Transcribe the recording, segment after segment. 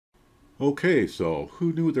Okay, so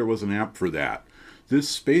who knew there was an app for that?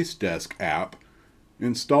 This Spacedesk app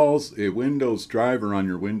installs a Windows driver on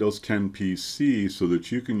your Windows 10 PC so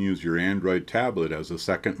that you can use your Android tablet as a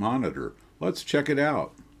second monitor. Let's check it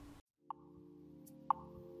out.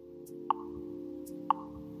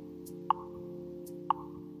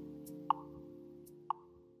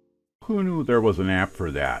 Who knew there was an app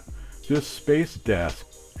for that? This Spacedesk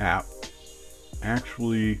app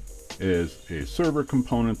actually is a server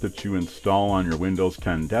component that you install on your Windows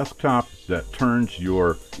 10 desktop that turns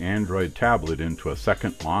your Android tablet into a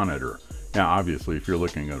second monitor. Now obviously if you're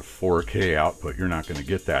looking at a 4K output, you're not going to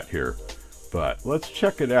get that here, but let's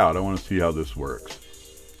check it out. I want to see how this works.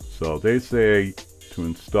 So they say to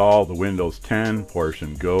install the Windows 10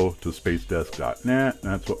 portion, go to spacedesk.net.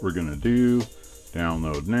 That's what we're going to do.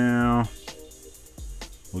 Download now.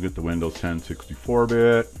 We'll get the Windows 10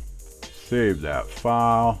 64-bit, save that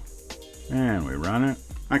file, and we run it.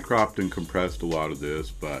 I cropped and compressed a lot of this,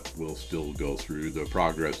 but we'll still go through the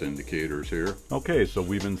progress indicators here. Okay, so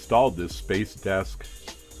we've installed this Spacedesk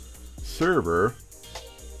server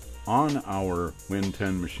on our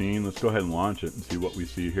Win10 machine. Let's go ahead and launch it and see what we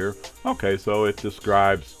see here. Okay, so it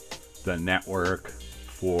describes the network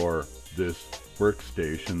for this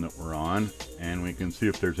workstation that we're on, and we can see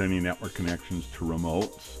if there's any network connections to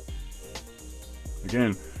remotes.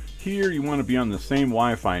 Again, here you want to be on the same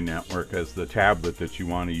Wi-Fi network as the tablet that you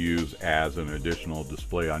want to use as an additional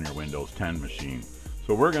display on your Windows 10 machine.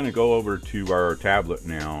 So we're going to go over to our tablet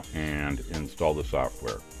now and install the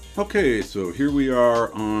software. Okay, so here we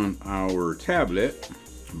are on our tablet.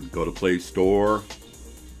 Go to Play Store,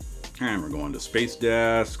 and we're going to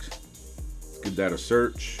Spacedesk. Let's give that a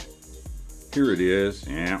search. Here it is.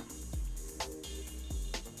 Yeah,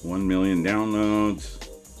 1 million downloads.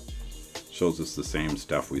 Shows us the same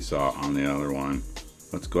stuff we saw on the other one.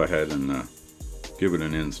 Let's go ahead and give it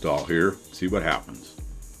an install here, see what happens.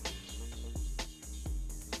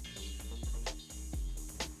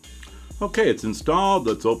 Okay, it's installed.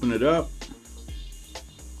 Let's open it up.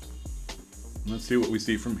 Let's see what we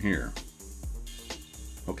see from here.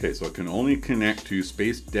 Okay, so it can only connect to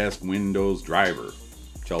Spacedesk Windows driver.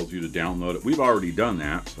 Tells you to download it. We've already done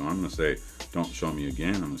that, so I'm going to say don't show me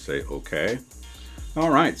again. I'm going to say okay.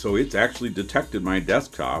 Alright, so it's actually detected my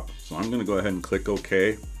desktop, so I'm going to go ahead and click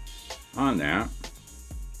OK on that.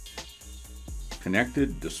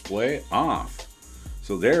 Connected, display off.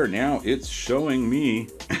 So there, now it's showing me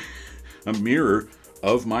a mirror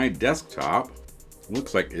of my desktop.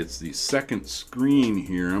 Looks like it's the second screen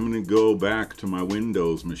here. I'm going to go back to my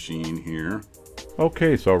Windows machine here.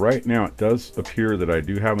 Okay, so right now it does appear that I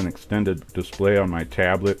do have an extended display on my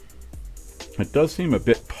tablet. It does seem a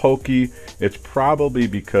bit pokey. It's probably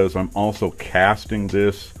because I'm also casting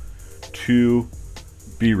this to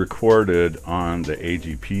be recorded on the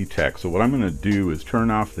AGP tech. So what I'm going to do is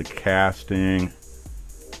turn off the casting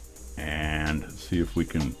and see if we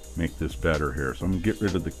can make this better here. So I'm going to get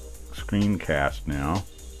rid of the screencast now.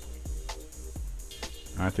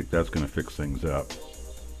 I think that's going to fix things up.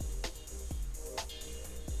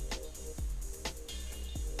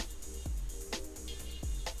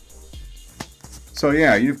 So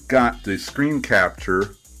yeah, you've got the screen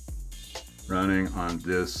capture running on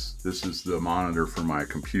this. This is the monitor for my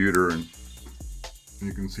computer, and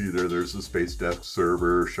you can see there's the Spacedesk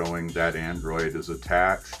server showing that Android is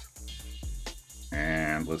attached.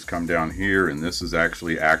 And let's come down here, and this is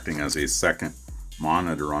actually acting as a second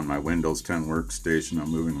monitor on my Windows 10 workstation.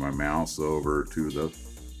 I'm moving my mouse over to the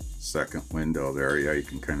second window there. Yeah, you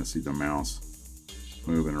can kind of see the mouse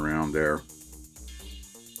moving around there.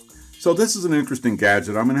 So this is an interesting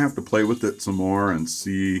gadget. I'm going to have to play with it some more and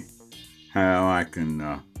see how I can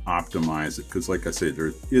optimize it, because like I said,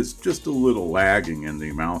 there is just a little lagging in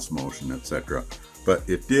the mouse motion, etc. But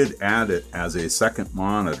it did add it as a second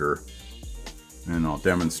monitor, and I'll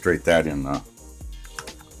demonstrate that in the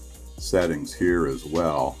settings here as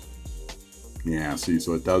well. Yeah, see,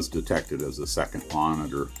 so it does detect it as a second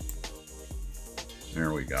monitor.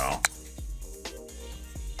 There we go.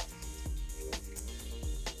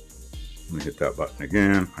 Let me hit that button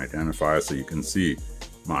again, identify, so you can see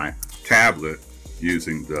my tablet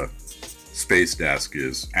using the Spacedesk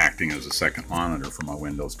is acting as a second monitor for my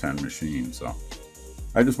Windows 10 machine. So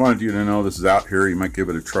I just wanted you to know this is out here. You might give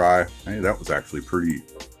it a try. Hey, that was actually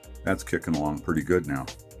that's kicking along pretty good now.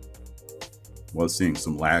 Was seeing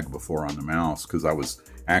some lag before on the mouse because I was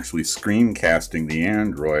actually screencasting the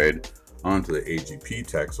Android onto the AGP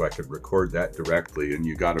tech so I could record that directly, and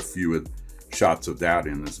you got a few shots of that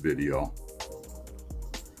in this video.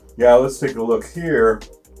 Yeah, let's take a look here.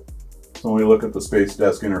 So when we look at the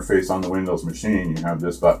Spacedesk interface on the Windows machine, you have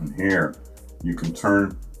this button here. You can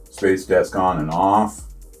turn Spacedesk on and off.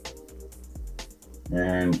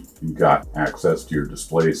 And you've got access to your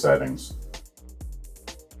display settings.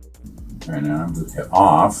 And then I'm going to hit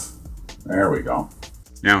off. There we go.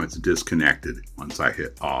 Now it's disconnected once I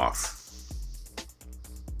hit off.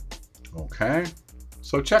 Okay,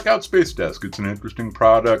 so check out Spacedesk. It's an interesting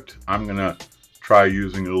product. I'm going to try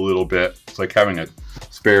using it a little bit. It's like having a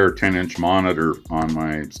spare 10-inch monitor on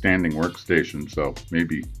my standing workstation, so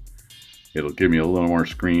maybe it'll give me a little more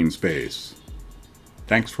screen space.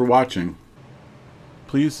 Thanks for watching.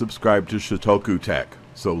 Please subscribe to Shotoku Tech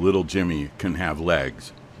so little Jimmy can have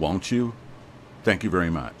legs, won't you? Thank you very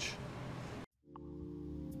much.